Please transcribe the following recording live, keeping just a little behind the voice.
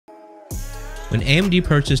When AMD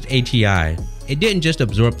purchased ATI, it didn't just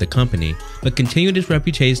absorb the company, but continued its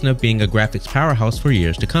reputation of being a graphics powerhouse for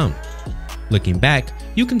years to come. Looking back,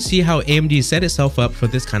 you can see how AMD set itself up for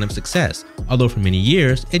this kind of success, although for many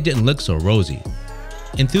years, it didn't look so rosy.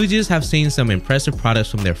 Enthusiasts have seen some impressive products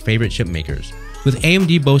from their favorite chipmakers, with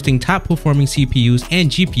AMD boasting top-performing CPUs and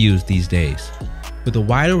GPUs these days. With a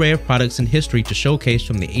wide array of products in history to showcase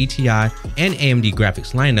from the ATI and AMD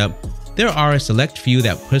graphics lineup, there are a select few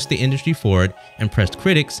that pushed the industry forward, impressed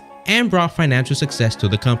critics, and brought financial success to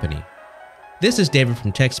the company. This is David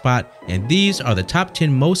from TechSpot, and these are the top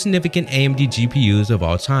 10 most significant AMD GPUs of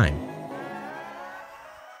all time.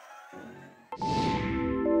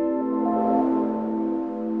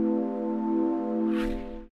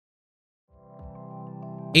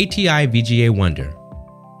 ATI VGA Wonder.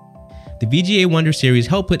 The VGA Wonder series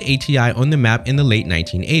helped put ATI on the map in the late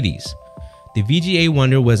 1980s. The VGA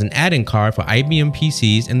Wonder was an add-in card for IBM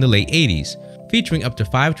PCs in the late 80s, featuring up to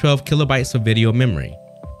 512 kilobytes of video memory.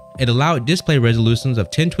 It allowed display resolutions of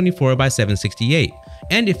 1024 by 768,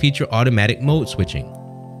 and it featured automatic mode switching.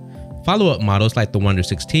 Follow-up models like the Wonder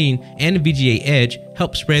 16 and the VGA Edge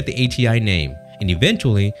helped spread the ATI name, and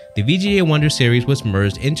eventually, the VGA Wonder series was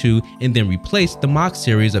merged into and then replaced the Mach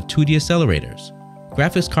series of 2D accelerators.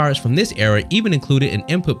 Graphics cards from this era even included an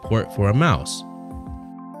input port for a mouse.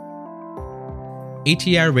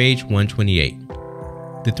 ATI Rage 128.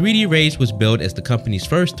 The 3D Rage was billed as the company's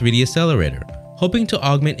first 3D accelerator, hoping to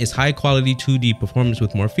augment its high-quality 2D performance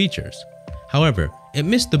with more features. However, it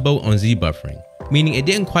missed the boat on Z buffering, meaning it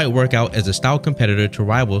didn't quite work out as a style competitor to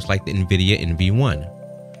rivals like the NVIDIA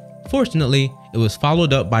NV1. Fortunately, it was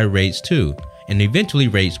followed up by Rage 2, and eventually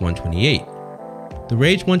Rage 128. The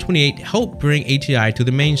Rage 128 helped bring ATI to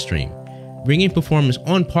the mainstream, bringing performance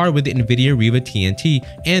on par with the NVIDIA Riva TNT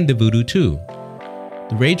and the Voodoo 2.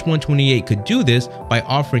 The Rage 128 could do this by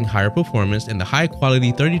offering higher performance in the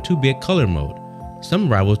high-quality 32-bit color mode.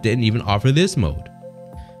 Some rivals didn't even offer this mode.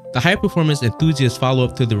 The high-performance enthusiast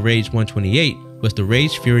follow-up to the Rage 128 was the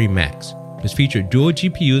Rage Fury Max, which featured dual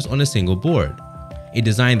GPUs on a single board, a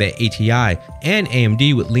design that ATI and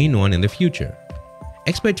AMD would lean on in the future.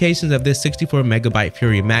 Expectations of this 64MB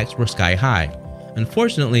Fury Max were sky high.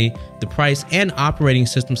 Unfortunately, the price and operating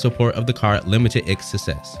system support of the card limited its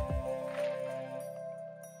success.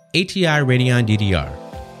 ATI Radeon DDR.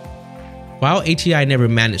 While ATI never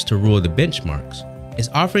managed to rule the benchmarks, its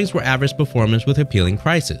offerings were average performance with appealing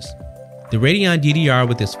prices. The Radeon DDR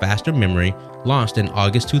with its faster memory launched in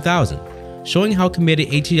August 2000, showing how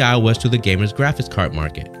committed ATI was to the gamer's graphics card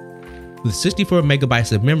market. With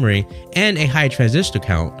 64MB of memory and a high transistor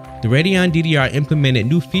count, the Radeon DDR implemented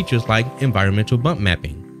new features like environmental bump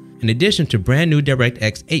mapping, in addition to brand new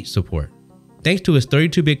DirectX 8 support. Thanks to its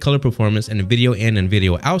 32-bit color performance and video in and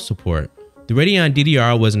video out support, the Radeon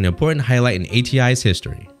DDR was an important highlight in ATI's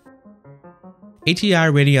history.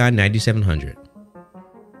 ATI Radeon 9700.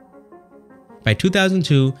 By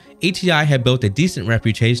 2002, ATI had built a decent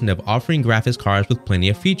reputation of offering graphics cards with plenty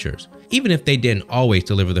of features, even if they didn't always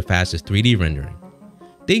deliver the fastest 3D rendering.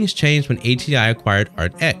 Things changed when ATI acquired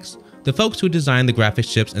RX, the folks who designed the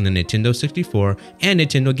graphics chips in the Nintendo 64 and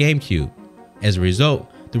Nintendo GameCube. As a result,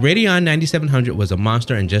 the Radeon 9700 was a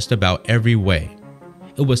monster in just about every way.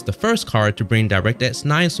 It was the first card to bring DirectX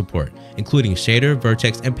 9 support, including shader,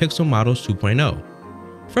 vertex, and pixel models 2.0.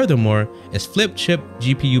 Furthermore, its flip-chip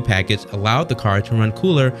GPU package allowed the card to run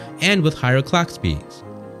cooler and with higher clock speeds.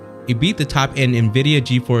 It beat the top-end NVIDIA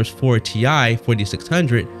GeForce 4 Ti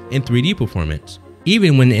 4600 in 3D performance,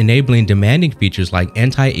 even when enabling demanding features like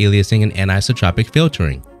anti-aliasing and anisotropic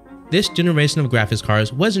filtering. This generation of graphics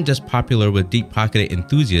cards wasn't just popular with deep-pocketed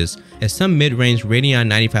enthusiasts, as some mid-range Radeon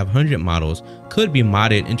 9500 models could be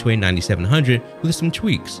modded into a 9700 with some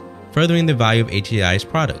tweaks, furthering the value of ATI's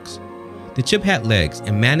products. The chip had legs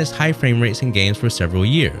and managed high frame rates in games for several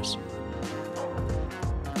years.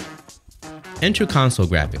 Enter console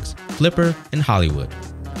graphics, Flipper, and Hollywood.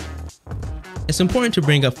 It's important to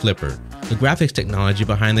bring up Flipper, the graphics technology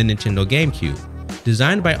behind the Nintendo GameCube.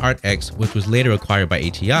 Designed by RX, which was later acquired by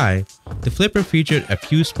ATI, the Flipper featured a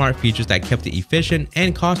few smart features that kept it efficient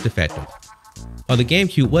and cost-effective. While the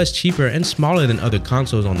GameCube was cheaper and smaller than other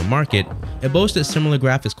consoles on the market, it boasted similar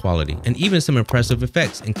graphics quality and even some impressive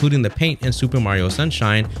effects, including the paint in Super Mario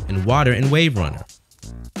Sunshine and water in Wave Runner.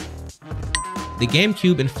 The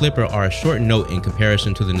GameCube and Flipper are a short note in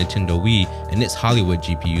comparison to the Nintendo Wii and its Hollywood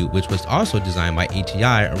GPU, which was also designed by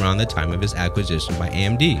ATI around the time of its acquisition by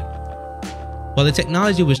AMD. While the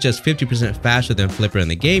technology was just 50% faster than Flipper and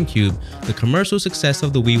the GameCube, the commercial success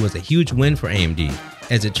of the Wii was a huge win for AMD,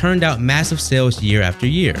 as it turned out massive sales year after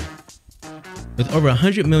year. With over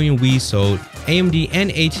 100 million Wii's sold, AMD and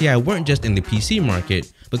ATI weren't just in the PC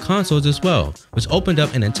market, but consoles as well, which opened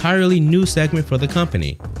up an entirely new segment for the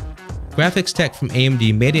company. Graphics tech from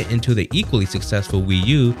AMD made it into the equally successful Wii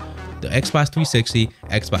U, the Xbox 360,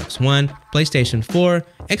 Xbox One, PlayStation 4,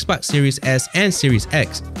 Xbox Series S and Series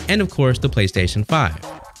X, and of course the PlayStation 5.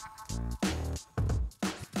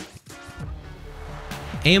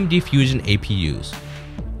 AMD Fusion APUs.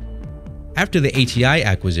 After the ATI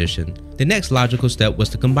acquisition, the next logical step was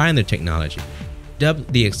to combine their technology.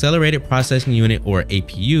 Dubbed the Accelerated Processing Unit or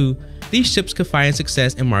APU, these chips could find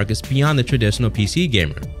success in markets beyond the traditional PC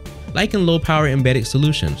gamer, like in low-power embedded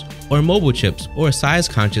solutions, or mobile chips, or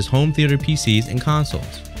size-conscious home theater PCs and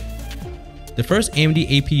consoles. The first AMD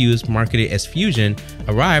APUs marketed as Fusion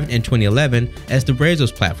arrived in 2011 as the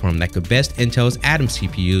Brazos platform that could best Intel's Atom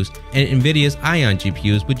CPUs and Nvidia's Ion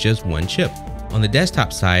GPUs with just one chip. On the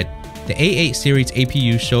desktop side, the A8 series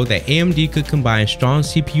APU showed that AMD could combine strong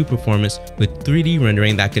CPU performance with 3D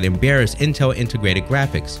rendering that could embarrass Intel integrated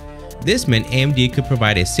graphics. This meant AMD could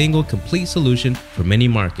provide a single complete solution for many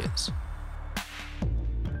markets.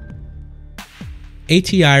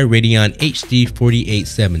 ATI Radeon HD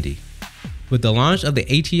 4870. With the launch of the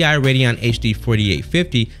ATI Radeon HD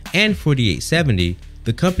 4850 and 4870,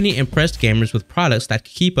 the company impressed gamers with products that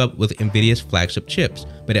could keep up with Nvidia's flagship chips,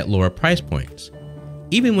 but at lower price points.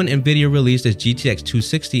 Even when Nvidia released its GTX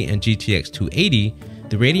 260 and GTX 280,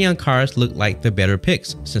 the Radeon cards looked like the better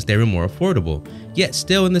picks since they were more affordable, yet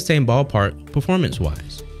still in the same ballpark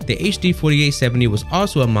performance-wise. The HD 4870 was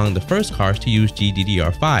also among the first cards to use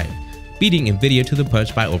GDDR5, beating Nvidia to the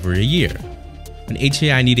punch by over a year. When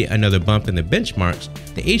ATI needed another bump in the benchmarks,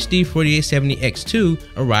 the HD 4870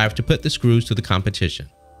 X2 arrived to put the screws to the competition.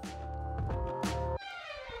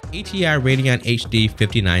 ATI Radeon HD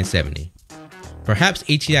 5970. Perhaps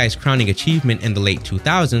ATI's crowning achievement in the late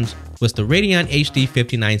 2000s was the Radeon HD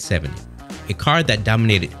 5970, a card that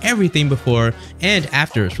dominated everything before and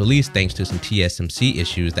after its release thanks to some TSMC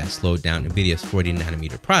issues that slowed down Nvidia's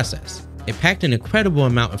 40nm process. It packed an incredible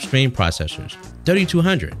amount of stream processors,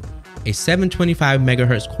 3200, a 725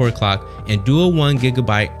 MHz core clock, and dual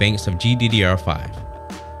 1GB banks of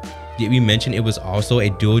GDDR5. Did we mention it was also a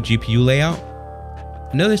dual GPU layout?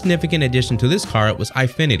 Another significant addition to this card was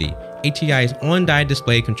Eyefinity, ATI's on-die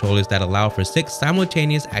display controllers that allow for 6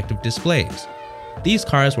 simultaneous active displays. These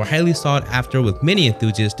cards were highly sought after, with many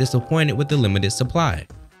enthusiasts disappointed with the limited supply.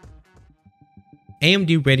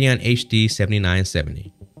 AMD Radeon HD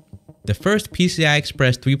 7970. The first PCI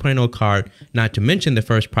Express 3.0 card, not to mention the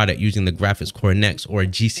first product using the Graphics Core Next or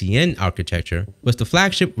GCN architecture, was the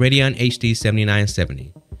flagship Radeon HD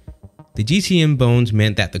 7970. The GCN bones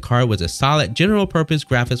meant that the card was a solid general-purpose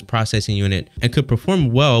graphics processing unit and could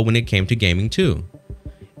perform well when it came to gaming too.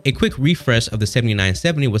 A quick refresh of the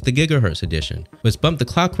 7970 was the GHz edition, which bumped the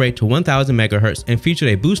clock rate to 1000 MHz and featured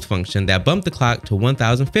a boost function that bumped the clock to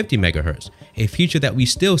 1050 MHz, a feature that we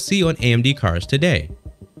still see on AMD cards today.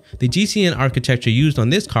 The GCN architecture used on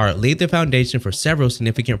this card laid the foundation for several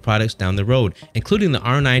significant products down the road, including the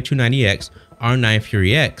R9 290X, R9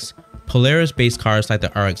 Fury X, Polaris-based cards like the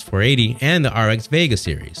RX 480 and the RX Vega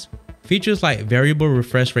series. Features like variable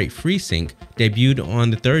refresh rate FreeSync debuted on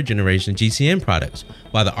the 3rd generation GCN products,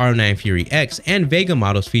 while the R9 Fury X and Vega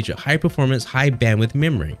models featured high-performance, high-bandwidth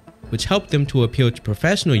memory, which helped them to appeal to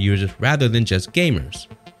professional users rather than just gamers.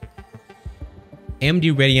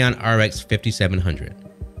 AMD Radeon RX 5700.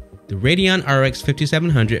 The Radeon RX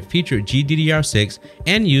 5700 featured GDDR6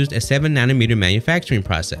 and used a 7nm manufacturing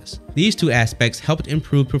process. These two aspects helped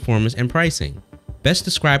improve performance and pricing. Best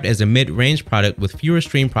described as a mid-range product with fewer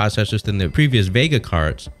stream processors than the previous Vega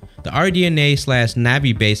cards, the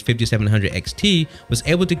RDNA/Navi-based 5700 XT was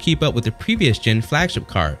able to keep up with the previous gen flagship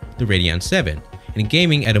card, the Radeon 7, and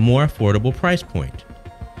gaming at a more affordable price point.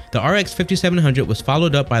 The RX 5700 was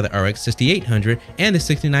followed up by the RX 6800 and the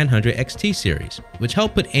 6900 XT series, which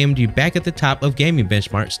helped put AMD back at the top of gaming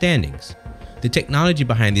benchmark standings. The technology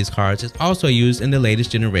behind these cards is also used in the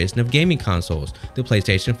latest generation of gaming consoles, the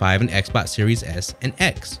PlayStation 5 and Xbox Series S and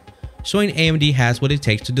X, showing AMD has what it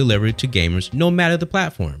takes to deliver to gamers no matter the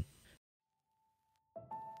platform.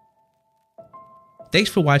 Thanks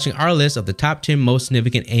for watching our list of the top 10 most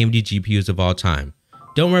significant AMD GPUs of all time.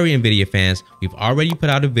 Don't worry, Nvidia fans, we've already put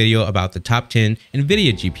out a video about the top 10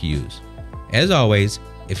 Nvidia GPUs. As always,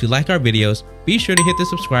 if you like our videos, be sure to hit the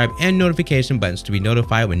subscribe and notification buttons to be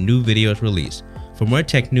notified when new videos release. For more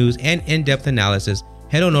tech news and in-depth analysis,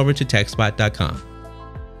 head on over to TechSpot.com.